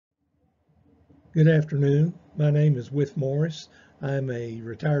Good afternoon. My name is Whit Morris. I'm a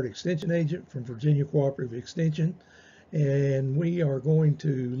retired extension agent from Virginia Cooperative Extension, and we are going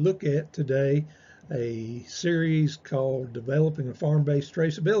to look at today a series called Developing a Farm-Based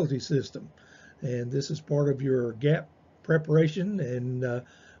Traceability System. And this is part of your HGAP preparation, and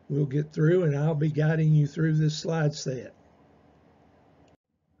we'll get through, and I'll be guiding you through this slide set.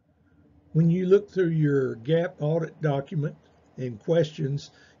 When you look through your HGAP audit document and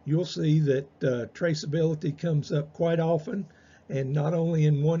questions, you'll see that traceability comes up quite often, and not only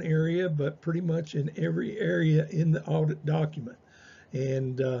in one area, but pretty much in every area in the audit document.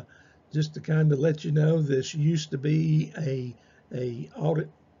 And just to kind of let you know, this used to be a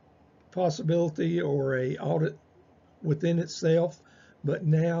audit possibility or a audit within itself, but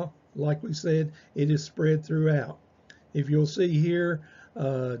now, like we said, it is spread throughout. If you'll see here,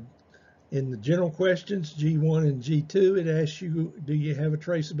 in the general questions, G1 and G2, it asks you, do you have a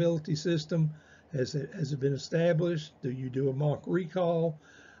traceability system? Has it been established? Do you do a mock recall?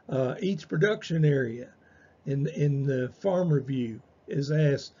 Each production area in the farm review is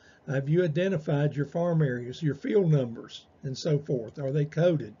asked, have you identified your farm areas, your field numbers, and so forth? Are they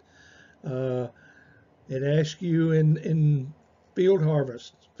coded? It asks you in field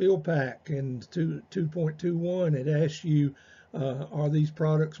harvest, field pack, and 2.21, it asks you, are these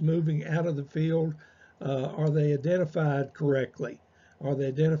products moving out of the field? Are they identified correctly? Are they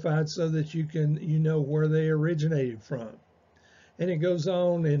identified so that you know where they originated from? And it goes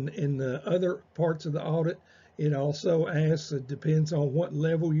on in the other parts of the audit. It also asks, it depends on what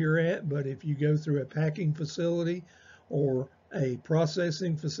level you're at, but if you go through a packing facility or a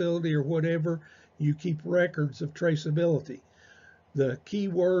processing facility or whatever, you keep records of traceability. The key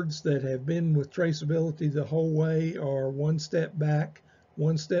words that have been with traceability the whole way are one step back,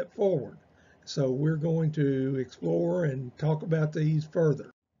 one step forward. So we're going to explore and talk about these further.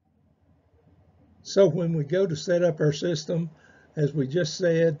 So when we go to set up our system, as we just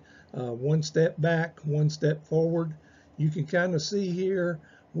said, one step back, one step forward. You can kind of see here,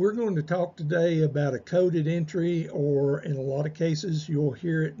 we're going to talk today about a coded entry, or in a lot of cases, you'll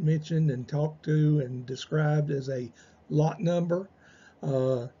hear it mentioned and talked to and described as a lot number.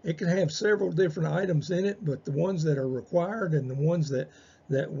 It can have several different items in it, but the ones that are required and the ones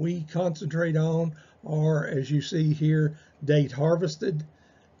that we concentrate on are, as you see here, date harvested,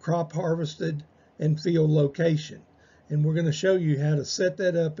 crop harvested, and field location. And we're going to show you how to set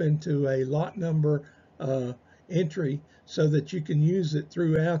that up into a lot number entry so that you can use it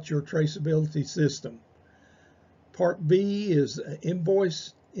throughout your traceability system. Part B is an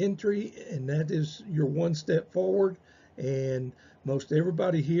invoice entry, and that is your one step forward. And most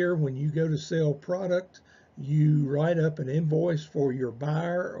everybody here, when you go to sell product, you write up an invoice for your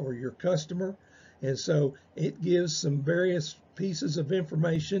buyer or your customer. And so it gives some various pieces of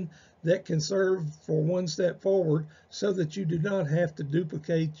information that can serve for one step forward so that you do not have to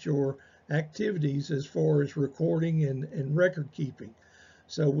duplicate your activities as far as recording and record keeping.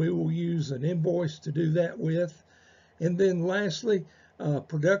 So we will use an invoice to do that with. And then lastly,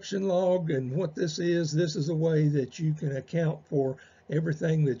 production log. And what this is a way that you can account for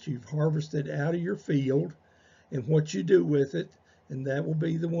everything that you've harvested out of your field and what you do with it. And that will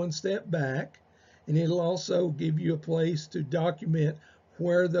be the one step back. And it'll also give you a place to document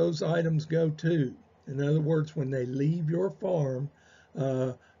where those items go to. In other words, when they leave your farm,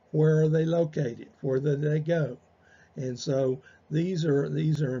 where are they located? Where do they go? And so these are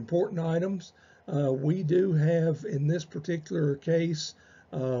important items. We do have, in this particular case,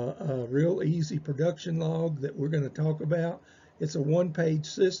 a real easy production log that we're going to talk about. It's a one-page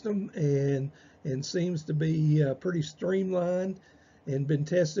system and seems to be pretty streamlined and been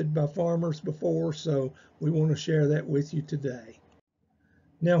tested by farmers before, so we want to share that with you today.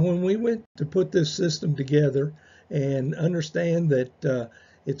 Now, when we went to put this system together, and understand that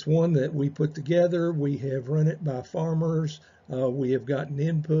it's one that we put together, we have run it by farmers, we have gotten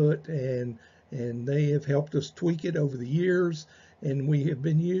input, and they have helped us tweak it over the years, and we have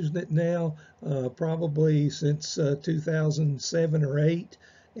been using it now probably since 2007 or 8,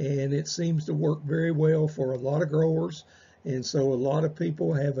 and it seems to work very well for a lot of growers. And so a lot of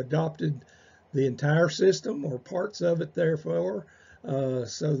people have adopted the entire system or parts of it, therefore,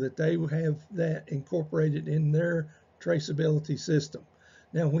 so that they have that incorporated in their traceability system.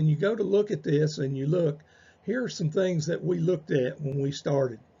 Now, when you go to look at this and you look, here are some things that we looked at when we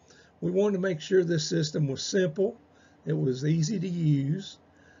started. We wanted to make sure this system was simple, it was easy to use,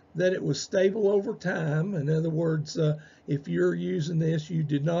 that it was stable over time. In other words, if you're using this, you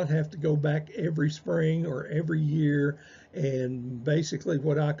did not have to go back every spring or every year and basically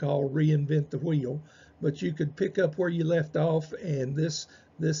what I call reinvent the wheel, but you could pick up where you left off, and this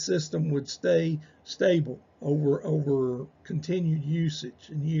this system would stay stable over continued usage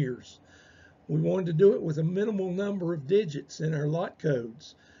and years. We wanted to do it with a minimal number of digits in our lot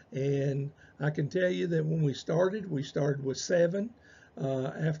codes. And I can tell you that when we started with 7.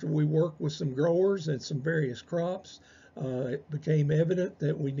 After we worked with some growers and some various crops, it became evident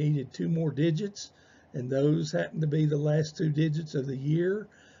that we needed 2 more digits, and those happened to be the last 2 digits of the year,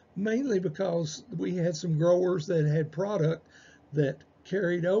 mainly because we had some growers that had product that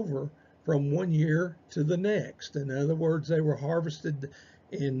carried over from one year to the next. In other words, they were harvested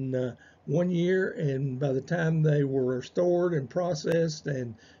in one year, and by the time they were stored and processed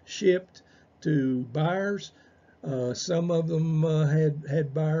and shipped to buyers, some of them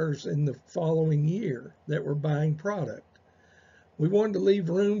had buyers in the following year that were buying product. We wanted to leave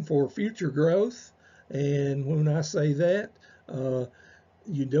room for future growth, and when I say that,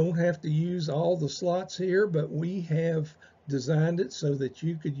 you don't have to use all the slots here, but we have designed it so that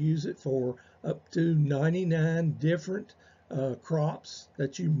you could use it for up to 99 different crops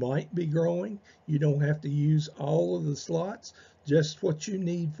that you might be growing. You don't have to use all of the slots, just what you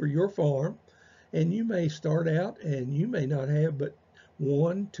need for your farm. And you may start out and you may not have but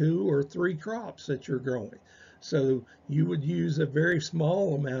 1, 2, or 3 crops that you're growing. So you would use a very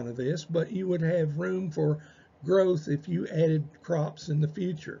small amount of this, but you would have room for growth if you added crops in the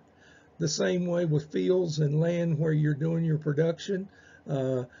future. The same way with fields and land where you're doing your production.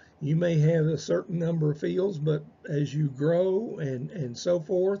 You may have a certain number of fields, but as you grow and so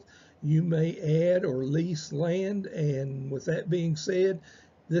forth, you may add or lease land. And with that being said,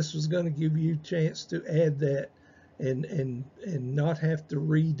 this was going to give you a chance to add that and not have to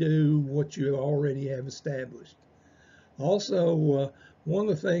redo what you already have established. Also, one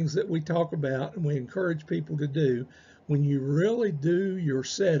of the things that we talk about and we encourage people to do, when you really do your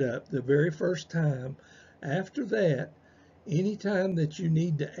setup the very first time, after that, anytime that you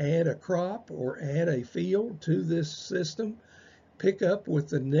need to add a crop or add a field to this system, pick up with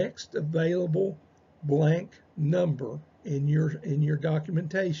the next available blank number in your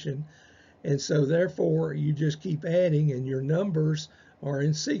documentation. And so therefore you just keep adding and your numbers are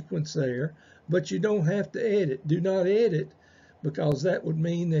in sequence there, but you don't have to edit. Do not edit, because that would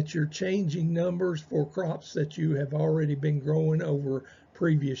mean that you're changing numbers for crops that you have already been growing over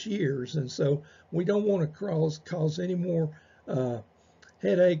previous years. And so we don't want to cause any more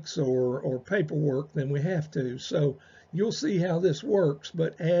headaches or paperwork than we have to. So you'll see how this works,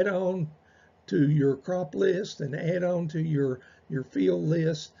 but add on to your crop list and add on to your field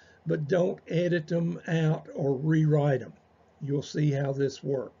list, but don't edit them out or rewrite them. You'll see how this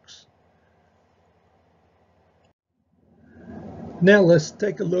works. Now let's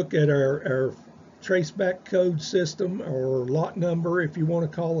take a look at our traceback code system, or lot number if you want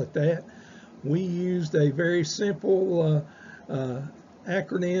to call it that. We used a very simple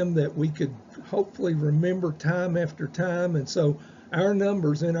acronym that we could hopefully remember time after time, and so our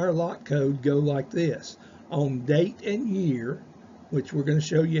numbers in our lot code go like this. On date and year, which we're going to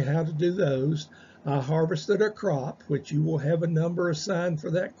show you how to do those, I harvested a crop, which you will have a number assigned for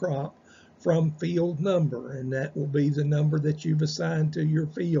that crop from field number, and that will be the number that you've assigned to your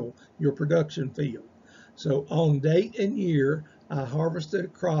field, your production field. So on date and year, I harvested a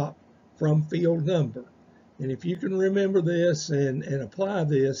crop from field number. And if you can remember this and apply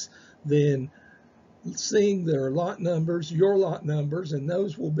this, then seeing their lot numbers, your lot numbers, and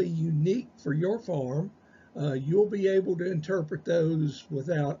those will be unique for your farm, you'll be able to interpret those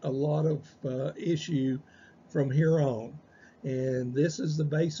without a lot of issue from here on. And this is the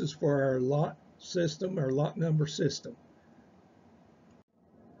basis for our lot system, our lot number system.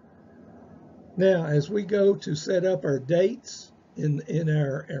 Now, as we go to set up our dates in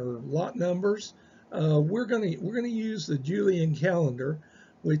our lot numbers, we're going to use the Julian calendar,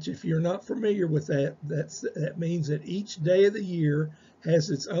 which, if you're not familiar with that, that means that each day of the year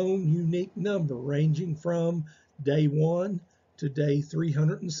has its own unique number, ranging from day 1 to day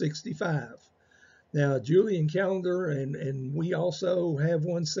 365. Now, Julian calendar, and we also have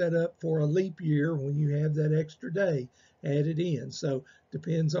one set up for a leap year when you have that extra day added in. So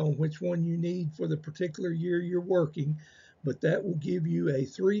depends on which one you need for the particular year you're working, but that will give you a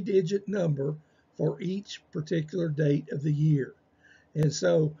 3-digit number for each particular date of the year. And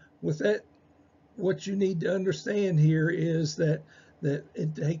so with that, what you need to understand here is that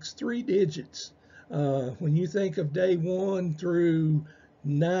it takes 3 digits. When you think of day 1 through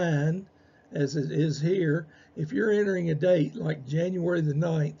 9, as it is here, if you're entering a date like January the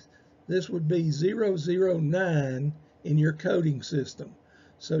 9th, this would be 009 in your coding system.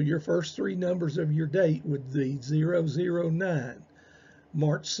 So your first 3 numbers of your date would be 009.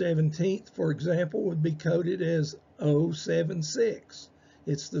 March 17th, for example, would be coded as 076.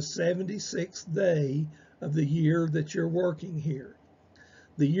 It's the 76th day of the year that you're working here.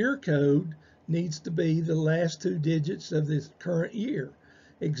 The year code needs to be the last two digits of this current year.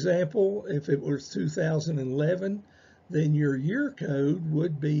 Example, if it was 2011, then your year code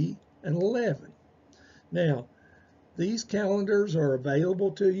would be an 11. Now, these calendars are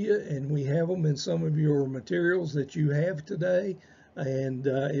available to you, and we have them in some of your materials that you have today. And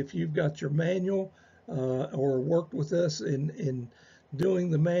if you've got your manual or worked with us in doing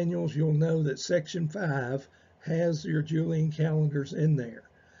the manuals, you'll know that Section 5 has your Julian calendars in there.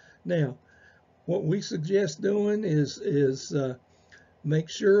 Now, what we suggest doing is make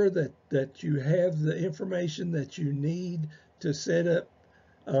sure that you have the information that you need to set up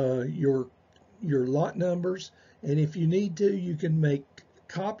your lot numbers. And if you need to, you can make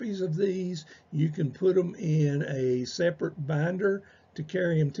copies of these. You can put them in a separate binder to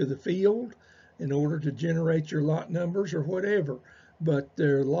carry them to the field in order to generate your lot numbers or whatever. But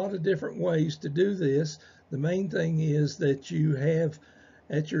there are a lot of different ways to do this. The main thing is that you have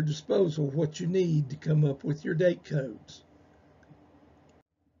at your disposal what you need to come up with your date codes.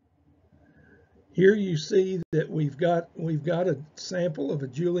 Here you see that we've got a sample of a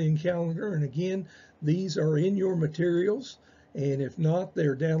Julian calendar, and again, these are in your materials, and if not,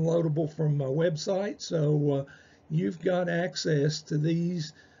 they're downloadable from my website. So you've got access to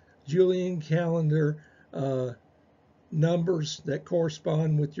these Julian calendar numbers that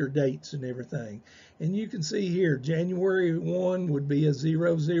correspond with your dates and everything. And you can see here, January 1 would be a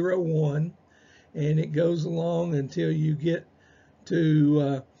 001, and it goes along until you get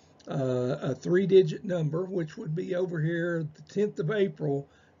to a three-digit number, which would be over here. The 10th of April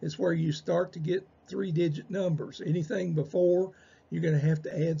is where you start to get three-digit numbers. Anything before, you're going to have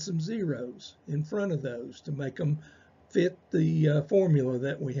to add some zeros in front of those to make them fit the formula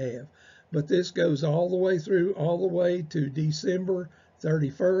that we have. But this goes all the way through, all the way to December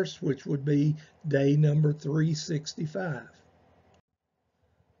 31st, which would be day number 365.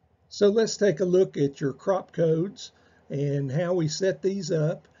 So let's take a look at your crop codes and how we set these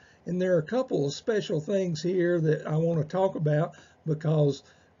up. And there are a couple of special things here that I want to talk about, because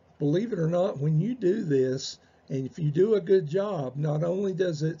believe it or not, when you do this, and if you do a good job, not only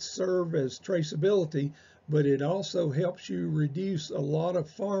does it serve as traceability, but it also helps you reduce a lot of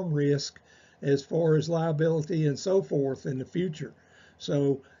farm risk as far as liability and so forth in the future.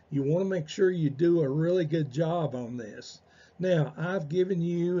 So you want to make sure you do a really good job on this. Now, I've given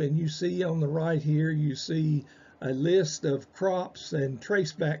you, and you see on the right here, you see a list of crops and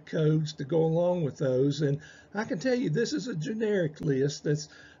traceback codes to go along with those. And I can tell you this is a generic list. That's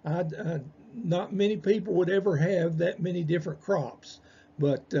not many people would ever have that many different crops.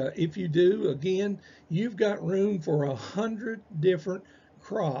 But if you do, again, you've got room for 100 different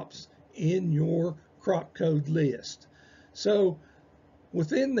crops in your crop code list. So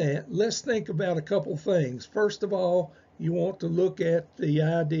within that, let's think about a couple things. First of all, you want to look at the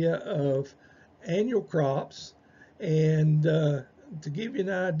idea of annual crops. And to give you an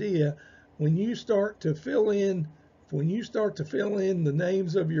idea, when you start to fill in the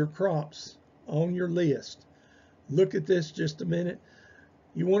names of your crops on your list, look at this just a minute.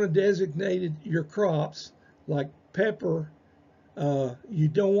 You want to designate your crops like pepper. You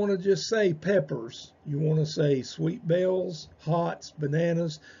don't want to just say peppers. You want to say sweet bells, hots,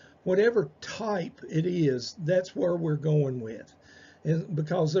 bananas, whatever type it is. That's where we're going with. And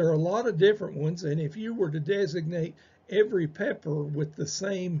because there are a lot of different ones, and if you were to designate every pepper with the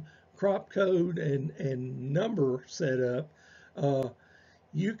same crop code and number set up,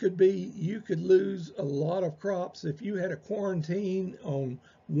 you could lose a lot of crops. If you had a quarantine on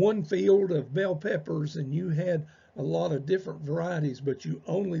one field of bell peppers and you had a lot of different varieties, but you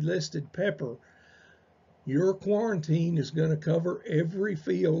only listed pepper, your quarantine is going to cover every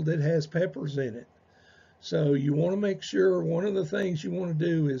field that has peppers in it. So you want to make sure, one of the things you want to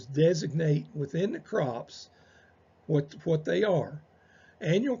do is designate within the crops what they are.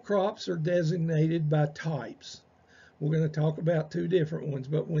 Annual crops are designated by types. We're going to talk about two different ones,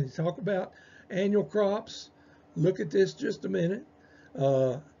 but when you talk about annual crops, look at this just a minute.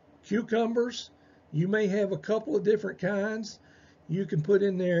 Cucumbers, you may have a couple of different kinds. You can put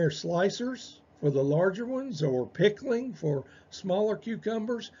in there slicers for the larger ones or pickling for smaller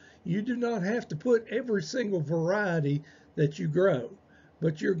cucumbers. You do not have to put every single variety that you grow,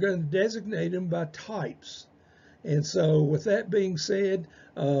 but you're going to designate them by types. And so with that being said,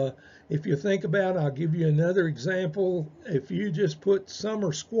 if you think about it, I'll give you another example. If you just put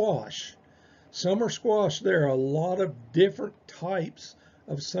summer squash, there are a lot of different types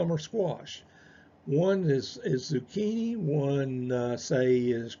of summer squash. One is zucchini, one say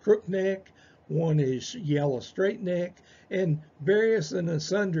is crookneck, one is yellow straight neck, and various and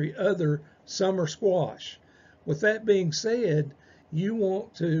sundry other summer squash. With that being said, you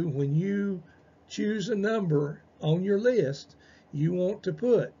want to, when you choose a number on your list, you want to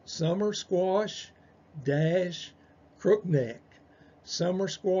put summer squash dash crookneck, summer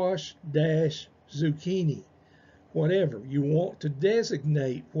squash dash zucchini, whatever. You want to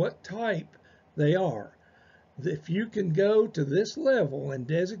designate what type they are. If you can go to this level and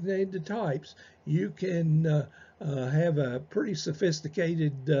designate the types, you can have a pretty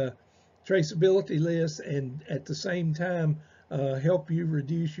sophisticated traceability list, and at the same time help you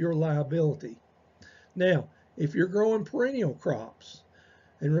reduce your liability. Now, if you're growing perennial crops,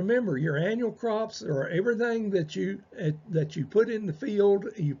 and remember, your annual crops are everything that you put in the field,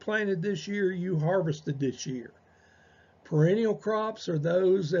 you planted this year, you harvested this year. Perennial crops are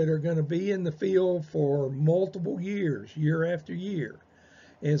those that are going to be in the field for multiple years, year after year.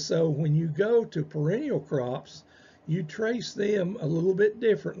 And so when you go to perennial crops, you trace them a little bit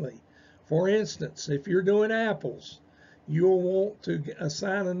differently. For instance, if you're doing apples, you'll want to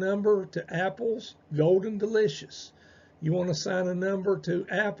assign a number to apples Golden Delicious. You want to assign a number to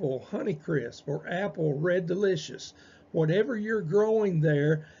apple Honeycrisp or apple Red Delicious. Whatever you're growing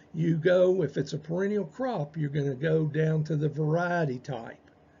there, you go, if it's a perennial crop, you're going to go down to the variety type.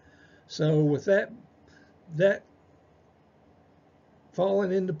 So with that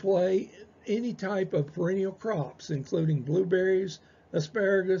falling into play, any type of perennial crops, including blueberries,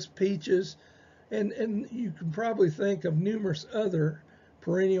 asparagus, peaches, and you can probably think of numerous other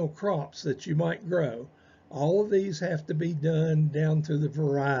perennial crops that you might grow. All of these have to be done down to the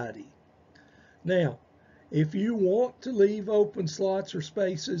variety. Now, if you want to leave open slots or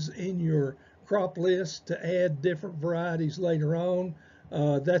spaces in your crop list to add different varieties later on,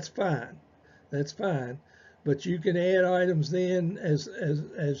 that's fine. That's fine. But you can add items then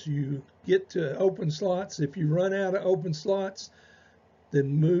as you get to open slots. If you run out of open slots, then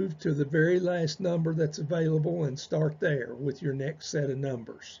move to the very last number that's available and start there with your next set of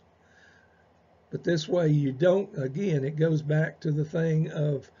numbers. But this way you don't, again, it goes back to the thing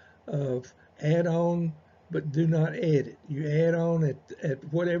of add on, but do not edit. You add on at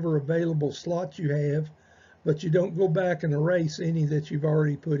whatever available slots you have, but you don't go back and erase any that you've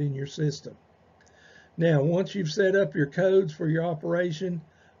already put in your system. Now, once you've set up your codes for your operation,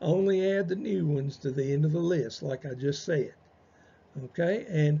 only add the new ones to the end of the list, like I just said. Okay,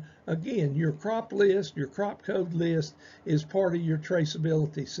 and again, your crop list, your crop code list is part of your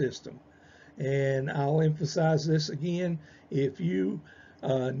traceability system. And I'll emphasize this again, if you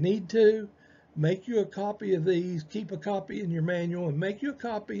need to, make you a copy of these, keep a copy in your manual, and make you a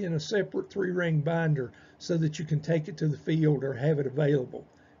copy in a separate 3-ring binder so that you can take it to the field or have it available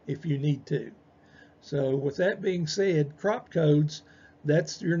if you need to. So with that being said, crop codes,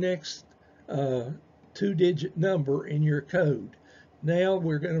 that's your next 2-digit number in your code. Now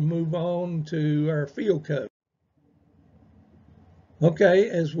we're going to move on to our field code. Okay,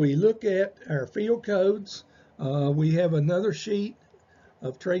 as we look at our field codes, we have another sheet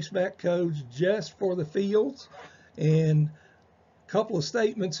of traceback codes just for the fields, and a couple of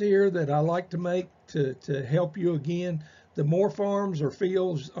statements here that I like to make to help you again. The more farms or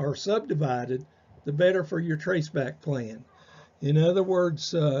fields are subdivided, the better for your traceback plan. In other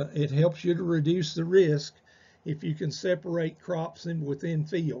words, it helps you to reduce the risk if you can separate crops within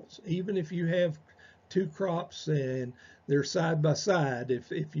fields. Even if you have 2 crops and they're side by side,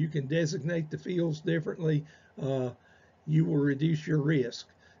 if you can designate the fields differently, you will reduce your risk.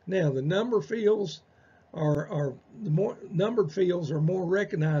 Now, the number fields the more numbered fields are more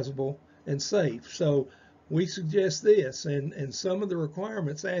recognizable and safe. So we suggest this, and some of the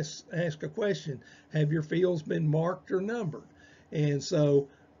requirements ask a question: have your fields been marked or numbered? And so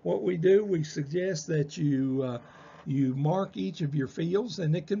what we do, we suggest that you mark each of your fields,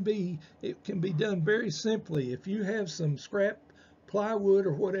 and it can be done very simply. If you have some scrap plywood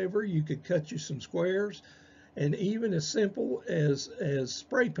or whatever, you could cut you some squares, and even as simple as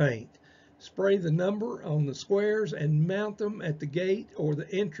spray paint. Spray the number on the squares and mount them at the gate or the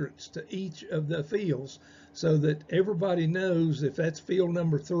entrance to each of the fields so that everybody knows if that's field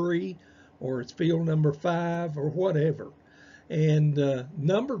number 3 or it's field number 5 or whatever. And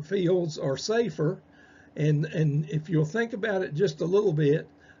numbered fields are safer, and if you'll think about it just a little bit,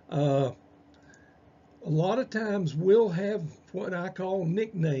 a lot of times we'll have what I call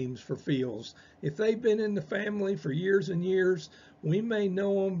nicknames for fields. If they've been in the family for years and years, we may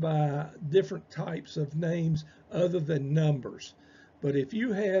know them by different types of names other than numbers. But if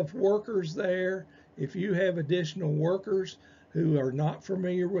you have workers there, if you have additional workers who are not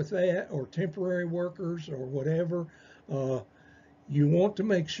familiar with that, or temporary workers or whatever, You want to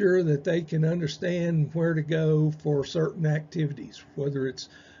make sure that they can understand where to go for certain activities, whether it's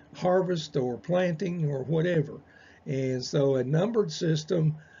harvest or planting or whatever. And so a numbered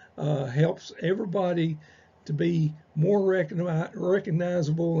system helps everybody to be more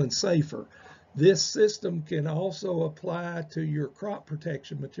recognizable and safer. This system can also apply to your crop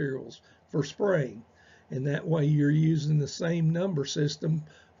protection materials for spraying. And that way you're using the same number system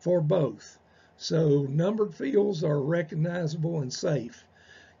for both. So numbered fields are recognizable and safe.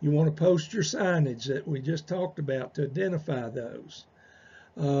 You want to post your signage that we just talked about to identify those.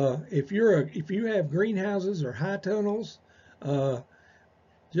 If you have greenhouses or high tunnels,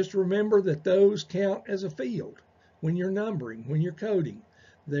 just remember that those count as a field when you're numbering, when you're coding.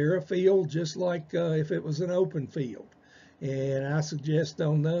 They're a field just like if it was an open field. And I suggest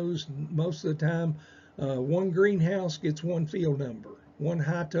on those, most of the time, one greenhouse gets one field number. One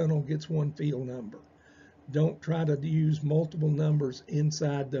high tunnel gets one field number. Don't try to use multiple numbers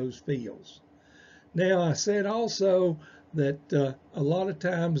inside those fields. Now, I said also that a lot of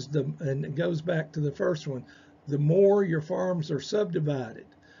times, and it goes back to the first one, the more your farms are subdivided.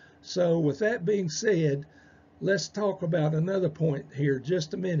 So with that being said, let's talk about another point here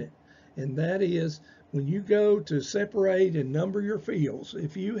just a minute. And that is when you go to separate and number your fields,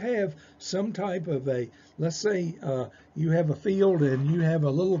 if you have some type of let's say you have a field and you have a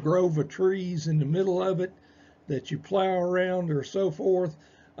little grove of trees in the middle of it that you plow around or so forth,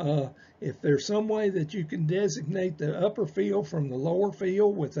 if there's some way that you can designate the upper field from the lower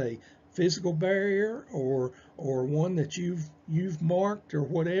field with a physical barrier or one that you've marked or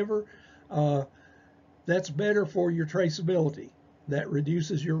whatever, that's better for your traceability. That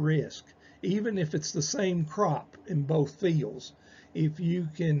reduces your risk. Even if it's the same crop in both fields, if you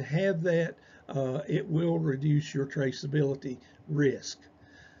can have that, it will reduce your traceability risk.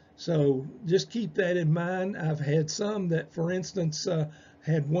 So just keep that in mind. I've had some that, for instance,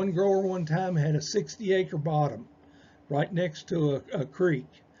 had one grower one time had a 60-acre bottom right next to a creek.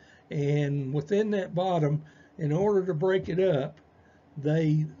 And within that bottom, in order to break it up,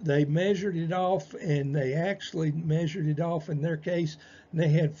 they measured it off, and they actually measured it off in their case, and they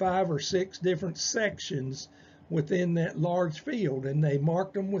had 5 or 6 different sections within that large field, and they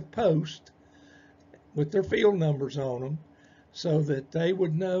marked them with posts with their field numbers on them so that they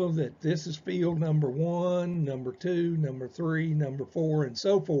would know that this is field number 1, number 2, number 3, number 4, and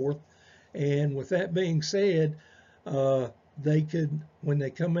so forth. And with that being said, they could, when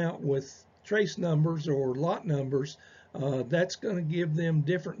they come out with trace numbers or lot numbers, that's going to give them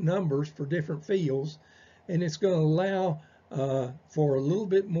different numbers for different fields, and it's going to allow for a little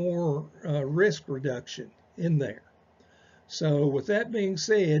bit more risk reduction in there. So with that being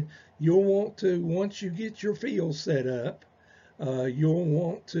said, you'll want to, once you get your fields set up, you'll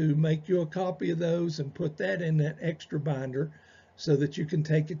want to make you a copy of those and put that in that extra binder so that you can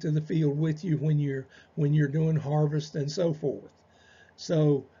take it to the field with you when you're doing harvest and so forth.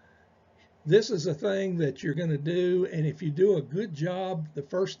 So this is a thing that you're going to do, and if you do a good job the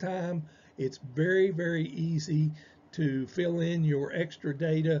first time, it's very, very easy to fill in your extra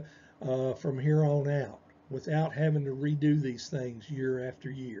data from here on out without having to redo these things year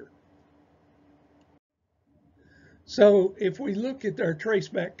after year. So if we look at our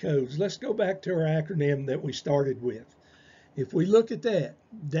traceback codes, let's go back to our acronym that we started with. If we look at that,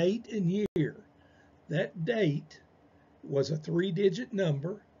 date and year, that date was a 3-digit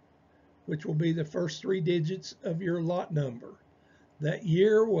number, which will be the first 3 digits of your lot number. That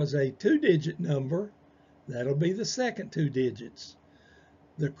year was a 2-digit number. That'll be the second 2 digits.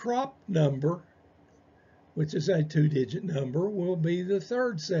 The crop number, which is a 2-digit number, will be the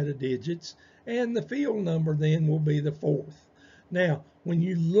third set of digits, and the field number then will be the fourth. Now, when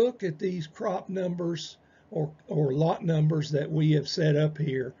you look at these crop numbers or lot numbers that we have set up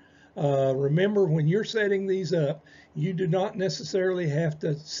here, remember when you're setting these up, you do not necessarily have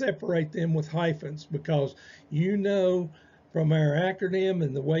to separate them with hyphens, because you know from our acronym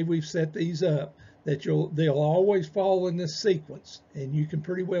and the way we've set these up that they'll always fall in this sequence, and you can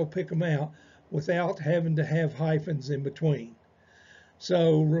pretty well pick them out without having to have hyphens in between.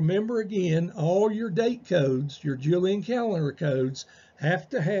 So remember again, all your date codes, your Julian calendar codes, have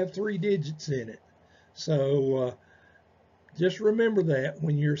to have 3 digits in it. So just remember that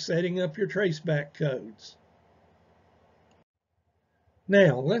when you're setting up your traceback codes.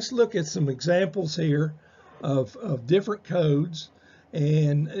 Now let's look at some examples here of different codes,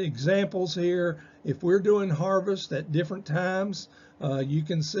 and examples here. If we're doing harvest at different times, you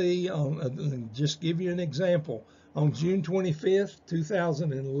can see just give you an example. On June 25th,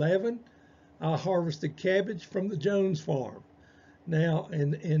 2011, I harvested cabbage from the Jones farm. Now,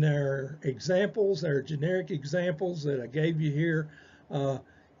 in our examples, our generic examples that I gave you here,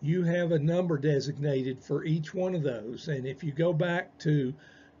 you have a number designated for each one of those. And if you go back to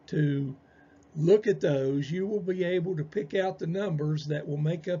look at those, you will be able to pick out the numbers that will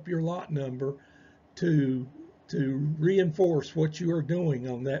make up your lot number to reinforce what you are doing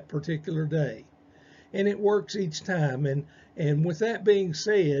on that particular day. And it works each time. And with that being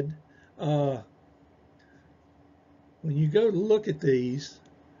said, when you go to look at these,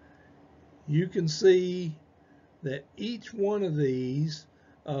 you can see that each one of these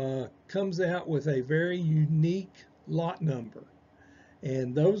comes out with a very unique lot number.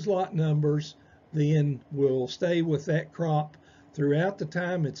 And those lot numbers then will stay with that crop throughout the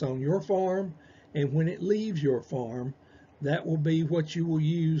time it's on your farm, and when it leaves your farm, that will be what you will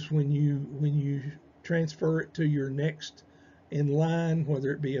use when you transfer it to your next in line,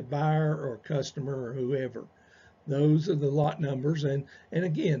 whether it be a buyer or a customer or whoever. Those are the lot numbers, and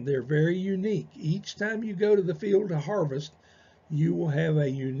again, they're very unique. Each time you go to the field to harvest, you will have a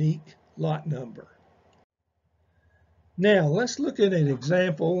unique lot number. Now, let's look at an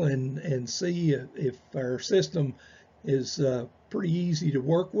example and see if our system is pretty easy to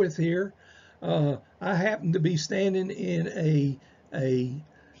work with here. I happen to be standing in a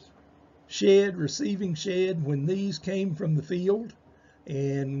shed, receiving shed, when these came from the field.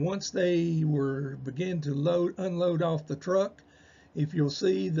 And once they began to unload off the truck, if you'll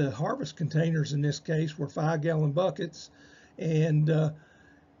see, the harvest containers in this case were 5-gallon buckets, and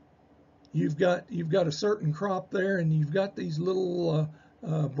you've got a certain crop there, and you've got these little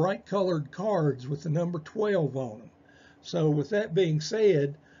bright colored cards with the number 12 on them. So with that being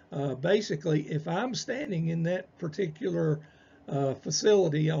said, basically, if I'm standing in that particular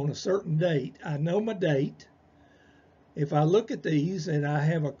facility on a certain date, I know my date. If I look at these and I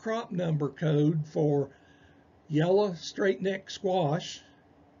have a crop number code for yellow straight neck squash,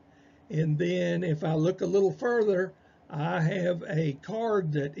 and then if I look a little further, I have a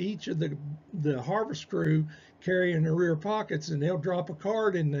card that each of the harvest crew carry in their rear pockets, and they'll drop a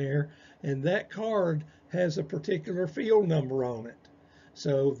card in there, and that card has a particular field number on it.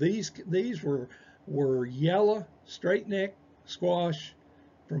 So these were yellow straight neck squash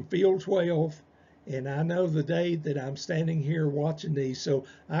from field 12, and I know the day that I'm standing here watching these, so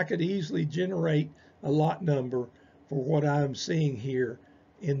I could easily generate a lot number for what I'm seeing here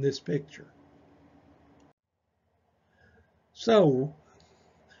in this picture. So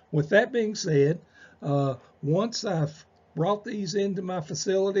with that being said, once I've brought these into my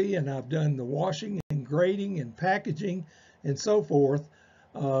facility and I've done the washing and grading and packaging and so forth,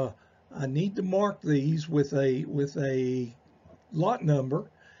 I need to mark these with a lot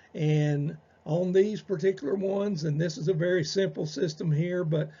number. And on these particular ones, and this is a very simple system here,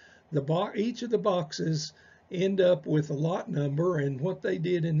 but each of the boxes end up with a lot number. And what they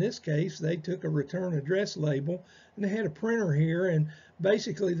did in this case, they took a return address label, and they had a printer here, and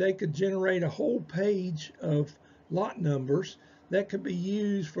basically they could generate a whole page of lot numbers that could be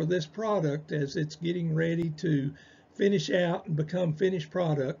used for this product as it's getting ready to finish out and become finished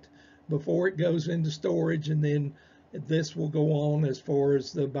product before it goes into storage, and then this will go on as far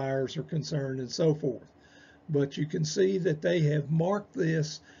as the buyers are concerned and so forth. But you can see that they have marked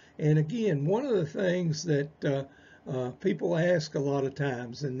this. And again, one of the things that people ask a lot of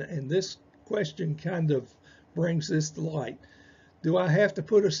times, and this question kind of brings this to light: do I have to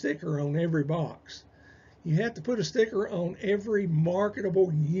put a sticker on every box? You have to put a sticker on every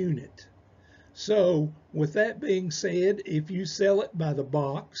marketable unit. So with that being said, if you sell it by the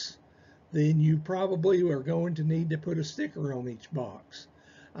box, then you probably are going to need to put a sticker on each box.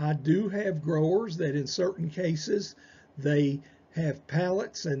 I do have growers that in certain cases, they have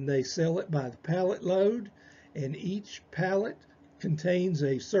pallets and they sell it by the pallet load, and each pallet contains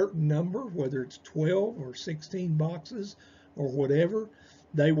a certain number, whether it's 12 or 16 boxes or whatever.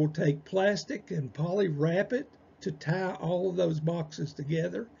 They will take plastic and poly wrap it to tie all of those boxes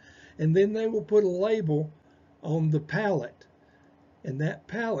together, and then they will put a label on the pallet, and that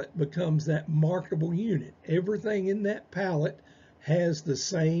pallet becomes that marketable unit. Everything in that pallet has the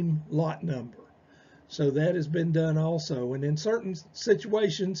same lot number. So that has been done also. And in certain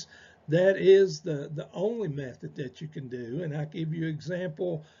situations, that is the only method that you can do. And I give you an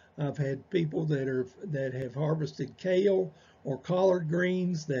example. I've had people that have harvested kale or collard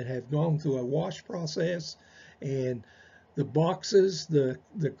greens that have gone through a wash process, and the boxes, the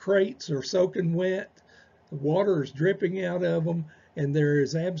crates are soaking wet, the water is dripping out of them, and there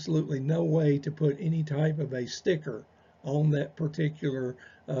is absolutely no way to put any type of a sticker on that particular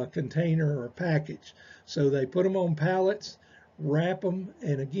container or package. So they put them on pallets, wrap them,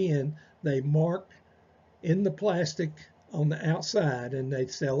 and again, they mark in the plastic on the outside, and they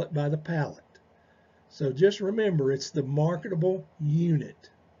sell it by the pallet. So just remember, it's the marketable unit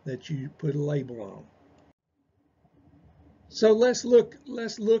that you put a label on. So let's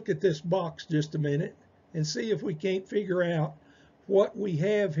look at this box just a minute and see if we can't figure out what we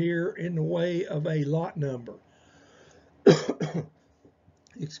have here in the way of a lot number.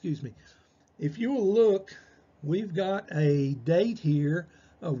 Excuse me. If you will look, we've got a date here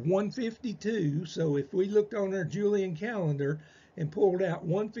of 152. So if we looked on our Julian calendar and pulled out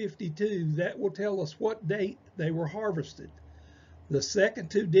 152, that will tell us what date they were harvested. The second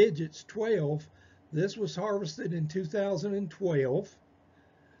two digits, 12, this was harvested in 2012.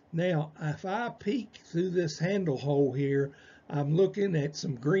 Now, if I peek through this handle hole here, I'm looking at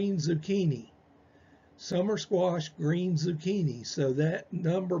some green zucchini. Summer squash, green zucchini. So that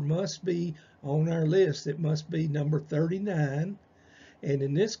number must be on our list. It must be number 39. And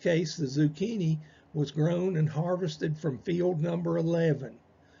in this case, the zucchini was grown and harvested from field number 11.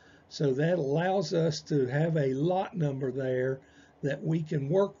 So that allows us to have a lot number there that we can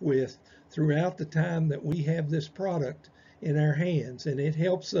work with throughout the time that we have this product in our hands. And it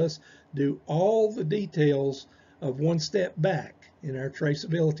helps us do all the details of one step back in our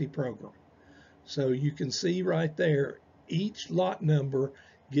traceability program. So you can see right there, each lot number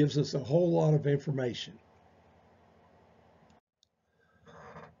gives us a whole lot of information.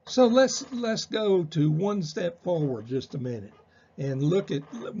 So let's go to one step forward just a minute and look at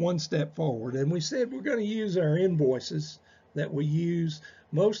one step forward. And we said we're going to use our invoices that we use.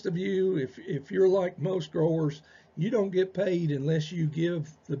 Most of you, if you're like most growers, you don't get paid unless you give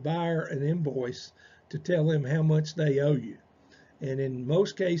the buyer an invoice to tell them how much they owe you. And in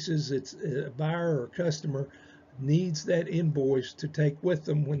most cases, it's a buyer or customer needs that invoice to take with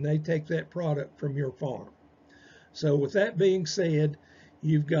them when they take that product from your farm. So with that being said,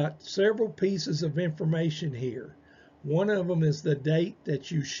 you've got several pieces of information here. One of them is the date that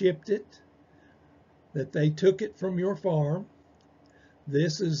you shipped it, that they took it from your farm.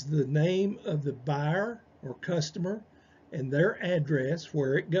 This is the name of the buyer or customer and their address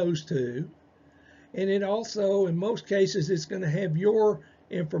where it goes to. And it also, in most cases, it's going to have your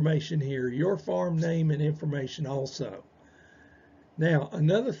information here, your farm name and information also. Now,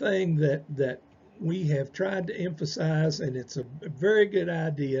 another thing that we have tried to emphasize, and it's a very good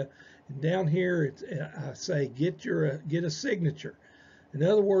idea, and down here I say get a signature. In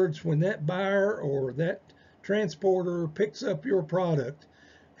other words, when that buyer or that transporter picks up your product,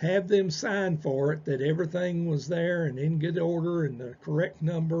 have them sign for it that everything was there and in good order and the correct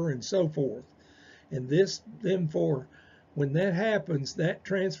number and so forth. And this, then, for when that happens, that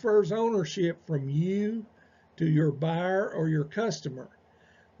transfers ownership from you to your buyer or your customer.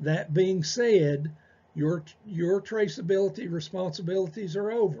 That being said, your traceability responsibilities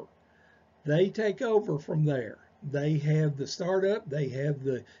are over. They take over from there. They have the startup, they have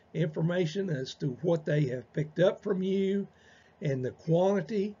the information as to what they have picked up from you and the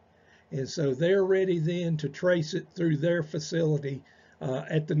quantity, and so they're ready then to trace it through their facility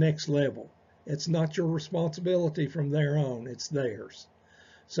at the next level. It's not your responsibility from there on, it's theirs.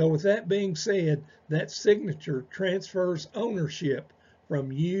 So with that being said, that signature transfers ownership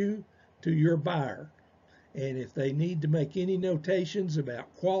from you to your buyer. And if they need to make any notations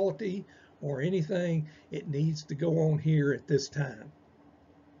about quality or anything, it needs to go on here at this time.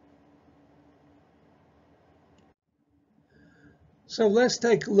 So let's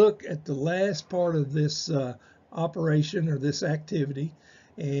take a look at the last part of this operation or this activity.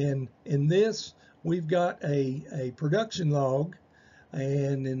 And in this, we've got a production log.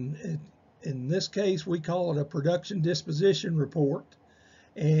 And in this case, we call it a production disposition report.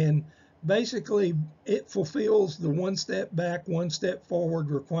 And basically, it fulfills the one step back, one step forward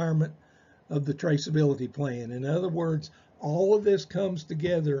requirement of the traceability plan. In other words, all of this comes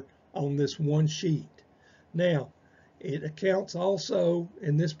together on this one sheet. Now, it accounts also,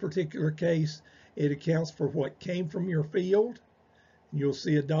 in this particular case, it accounts for what came from your field. You'll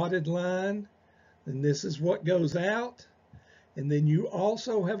see a dotted line, and this is what goes out. And then you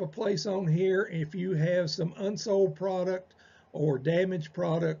also have a place on here if you have some unsold product or damaged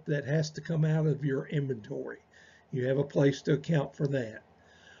product that has to come out of your inventory. You have a place to account for that.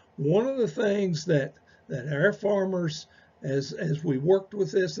 One of the things that our farmers, as we worked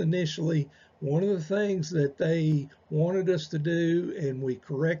with this initially, one of the things that they wanted us to do, and we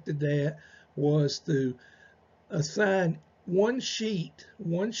corrected that, was to assign one sheet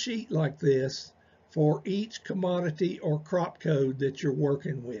like this for each commodity or crop code that you're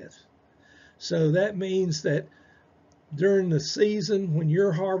working with. So that means that during the season when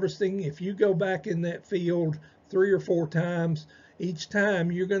you're harvesting, if you go back in that field 3 or 4 times, Each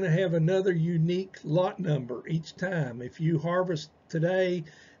time you're going to have another unique lot number each time. If you harvest today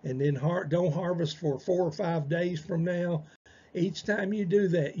and then don't harvest for 4 or 5 days from now, each time you do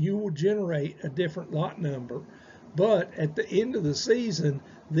that, you will generate a different lot number. But at the end of the season,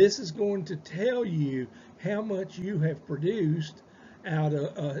 this is going to tell you how much you have produced out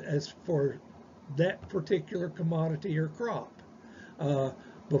of as for that particular commodity or crop. Uh,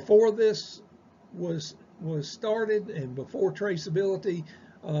 Before this was started and before traceability,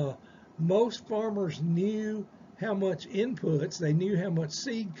 uh, most farmers knew how much inputs, they knew how much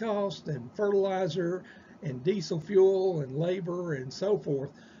seed cost and fertilizer and diesel fuel and labor and so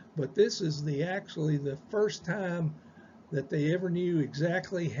forth. But this is actually the first time that they ever knew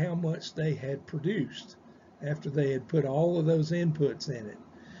exactly how much they had produced after they had put all of those inputs in it.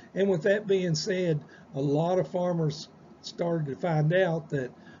 And with that being said, a lot of farmers started to find out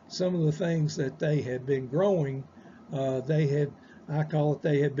that some of the things that they had been growing, I call it,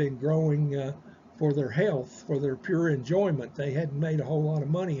 they had been growing for their health, for their pure enjoyment. They hadn't made a whole lot of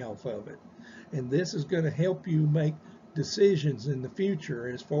money off of it. And this is going to help you make decisions in the future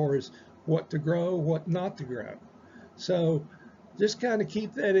as far as what to grow, what not to grow. So just kind of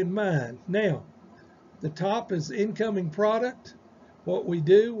keep that in mind. Now, the top is incoming product. What we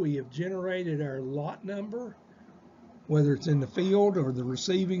do, we have generated our lot number, whether it's in the field or the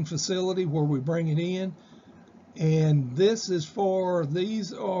receiving facility where we bring it in. And this is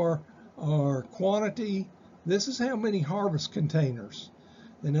these are our quantity. This is how many harvest containers.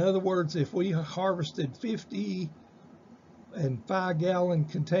 In other words, if we harvested 50 and 5-gallon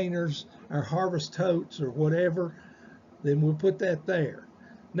containers, our harvest totes or whatever, then we'll put that there.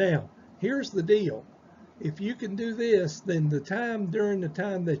 Now, here's the deal. If you can do this, then during the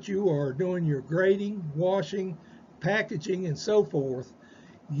time that you are doing your grading, washing, packaging, and so forth,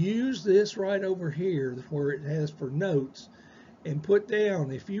 use this right over here where it has for notes and put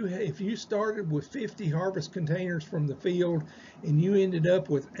down, if you started with 50 harvest containers from the field and you ended up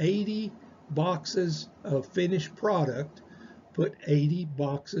with 80 boxes of finished product, put 80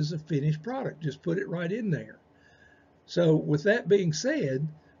 boxes of finished product. Just put it right in there. So with that being said,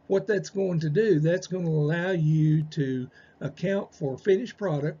 what that's going to do, that's going to allow you to account for finished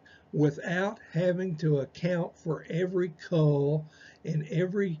product without having to account for every cull and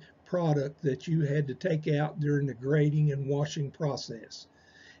every product that you had to take out during the grading and washing process.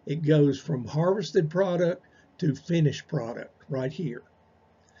 It goes from harvested product to finished product right here.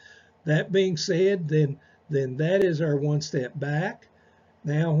 That being said, then that is our one step back.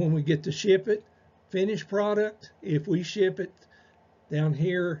 Now when we get to ship it, finished product, if we ship it down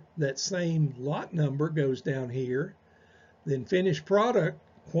here, that same lot number goes down here. Then finished product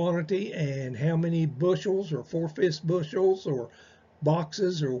quantity and how many bushels or 4/5 bushels or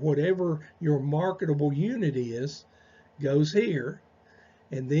boxes or whatever your marketable unit is goes here.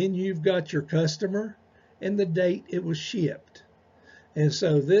 And then you've got your customer and the date it was shipped. And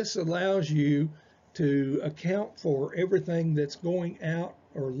so this allows you to account for everything that's going out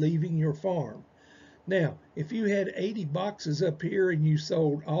or leaving your farm. Now, if you had 80 boxes up here and you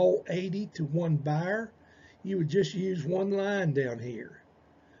sold all 80 to one buyer, you would just use one line down here.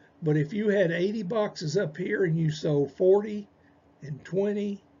 But if you had 80 boxes up here and you sold 40 and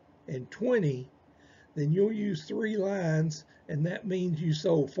 20 and 20, then you'll use 3 lines, and that means you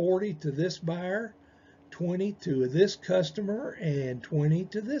sold 40 to this buyer, 20 to this customer, and 20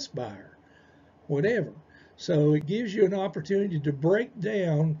 to this buyer, whatever. So it gives you an opportunity to break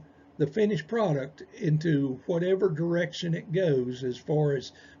down the finished product into whatever direction it goes as far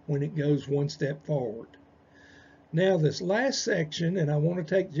as when it goes one step forward. Now this last section, and I want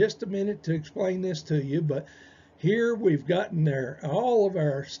to take just a minute to explain this to you, but here we've gotten all of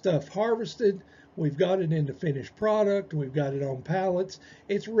our stuff harvested. We've got it into finished product. We've got it on pallets.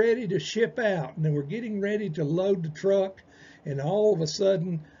 It's ready to ship out. And then we're getting ready to load the truck. And all of a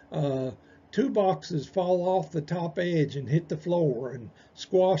sudden, 2 boxes fall off the top edge and hit the floor. And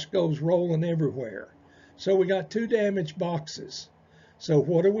squash goes rolling everywhere. So we got 2 damaged boxes. So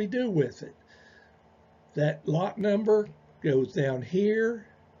what do we do with it? That lot number goes down here.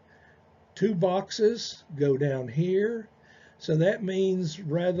 2 boxes go down here. So that means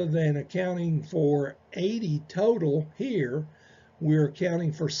rather than accounting for 80 total here, we're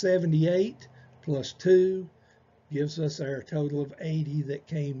accounting for 78 plus 2 gives us our total of 80 that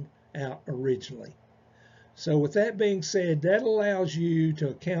came out originally. So with that being said, that allows you to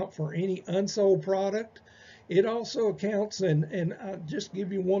account for any unsold product. It also accounts, and I'll just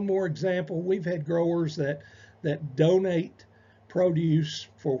give you one more example. We've had growers that donate produce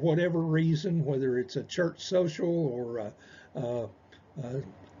for whatever reason, whether it's a church social or a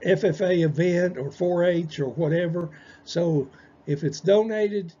FFA event or 4-H or whatever. So If it's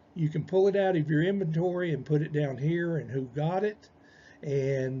donated, you can pull it out of your inventory and put it down here and who got it.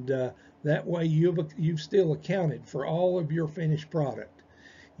 And that way you've still accounted for all of your finished product.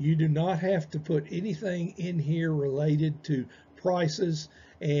 You do not have to put anything in here related to prices.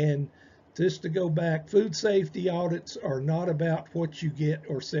 And just to go back, food safety audits are not about what you get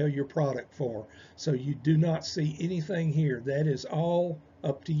or sell your product for. So you do not see anything here. That is all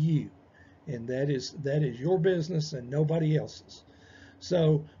up to you. And that is your business and nobody else's.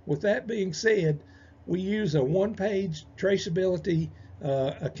 So with that being said, we use a one-page traceability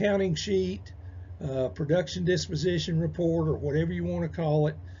accounting sheet, production disposition report, or whatever you want to call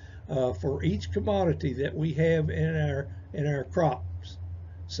it, for each commodity that we have in our crops.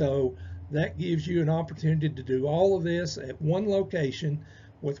 So that gives you an opportunity to do all of this at one location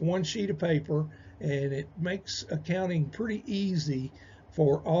with one sheet of paper, and it makes accounting pretty easy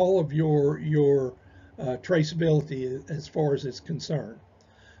for all of your traceability as far as it's concerned.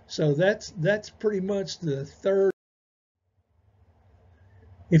 So that's pretty much the third.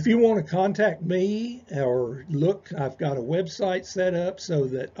 If you want to contact me or look, I've got a website set up so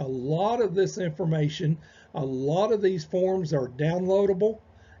that a lot of this information, a lot of these forms are downloadable,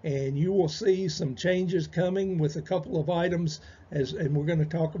 and you will see some changes coming with a couple of items, and we're going to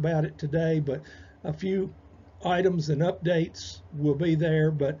talk about it today, but a few items and updates will be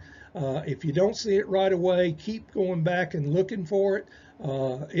there. But if you don't see it right away, keep going back and looking for it.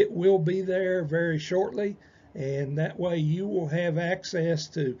 It will be there very shortly, and that way you will have access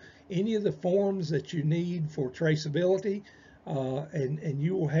to any of the forms that you need for traceability, and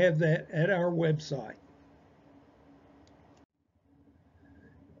you will have that at our website.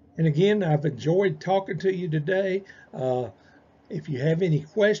 And again, I've enjoyed talking to you today. If you have any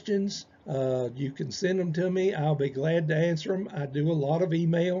questions, you can send them to me. I'll be glad to answer them. I do a lot of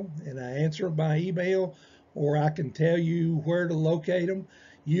email, and I answer them by email, or I can tell you where to locate them.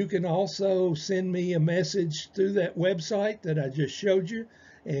 You can also send me a message through that website that I just showed you,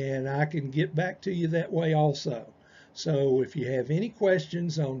 and I can get back to you that way also. So if you have any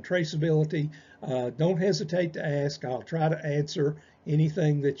questions on traceability, don't hesitate to ask. I'll try to answer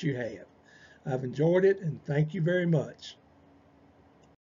anything that you have. I've enjoyed it, and thank you very much.